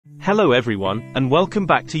Hello everyone, and welcome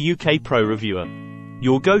back to UK Pro Reviewer,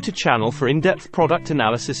 your go-to channel for in-depth product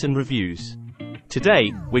analysis and reviews.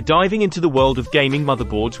 Today, we're diving into the world of gaming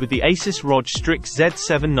motherboards with the ASUS ROG Strix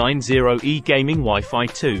Z790-E Gaming Wi-Fi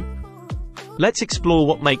 2. Let's explore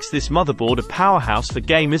what makes this motherboard a powerhouse for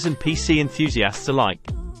gamers and PC enthusiasts alike.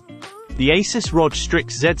 The ASUS ROG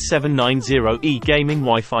Strix Z790-E Gaming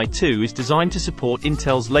Wi-Fi 2 is designed to support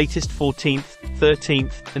Intel's latest 14th,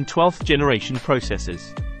 13th, and 12th generation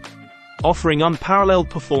processors, offering unparalleled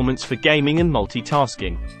performance for gaming and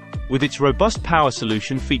multitasking. With its robust power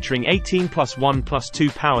solution featuring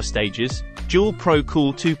 18+1+2 power stages, dual Pro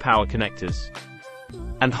Cool 2 power connectors,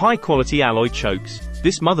 and high-quality alloy chokes,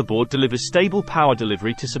 this motherboard delivers stable power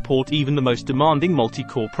delivery to support even the most demanding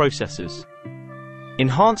multi-core processors.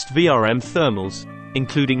 Enhanced VRM thermals,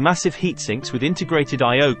 including massive heatsinks with integrated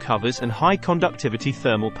I/O covers and high-conductivity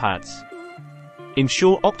thermal pads,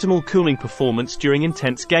 ensure optimal cooling performance during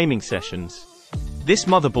intense gaming sessions. This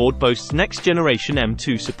motherboard boasts next-generation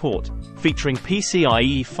M2 support, featuring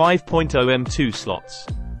PCIe 5.0 M2 slots,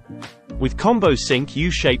 with combo sync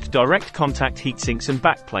U-shaped direct contact heatsinks and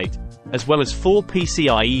backplate, as well as 4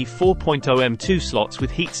 PCIe 4.0 M2 slots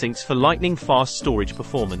with heatsinks for lightning-fast storage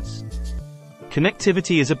performance.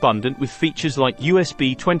 Connectivity is abundant with features like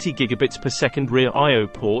USB 20 gigabits per second rear I/O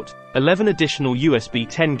port, 11 additional USB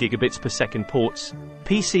 10 gigabits per second ports,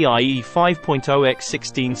 PCIe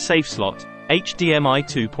 5.0x16 safe slot, HDMI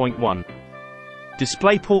 2.1,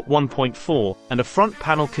 DisplayPort 1.4, and a front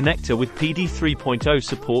panel connector with PD 3.0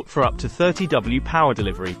 support for up to 30W power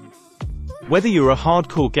delivery. Whether you're a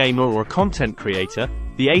hardcore gamer or a content creator,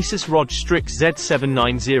 the ASUS ROG Strix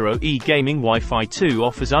Z790-E Gaming Wi-Fi 2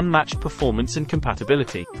 offers unmatched performance and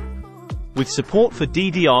compatibility. With support for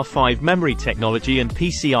DDR5 memory technology and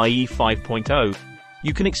PCIe 5.0,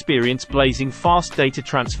 you can experience blazing fast data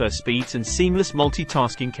transfer speeds and seamless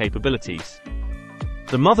multitasking capabilities.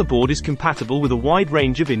 The motherboard is compatible with a wide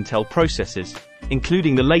range of Intel processors,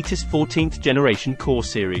 including the latest 14th generation Core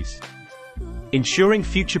series, ensuring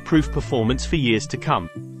future-proof performance for years to come.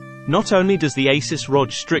 Not only does the ASUS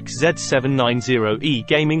ROG Strix Z790-E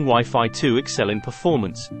Gaming Wi-Fi 2 excel in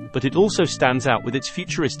performance, but it also stands out with its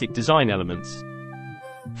futuristic design elements.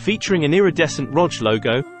 Featuring an iridescent ROG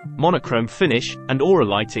logo, monochrome finish, and aura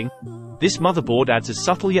lighting, this motherboard adds a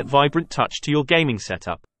subtle yet vibrant touch to your gaming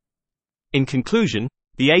setup. In conclusion,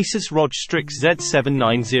 the ASUS ROG Strix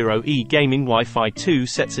Z790-E Gaming Wi-Fi 2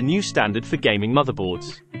 sets a new standard for gaming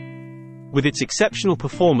motherboards. With its exceptional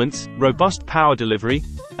performance, robust power delivery,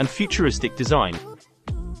 and futuristic design.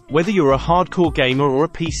 Whether you're a hardcore gamer or a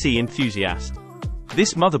PC enthusiast,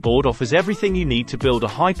 this motherboard offers everything you need to build a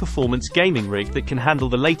high-performance gaming rig that can handle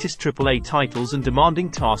the latest AAA titles and demanding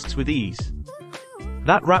tasks with ease.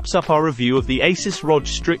 That wraps up our review of the ASUS ROG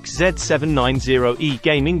Strix Z790-E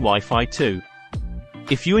Gaming Wi-Fi 2.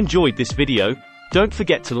 If you enjoyed this video, don't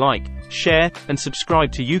forget to like, share, and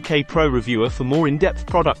subscribe to UK Pro Reviewer for more in-depth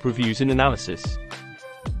product reviews and analysis.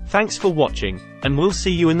 Thanks for watching, and we'll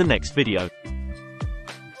see you in the next video.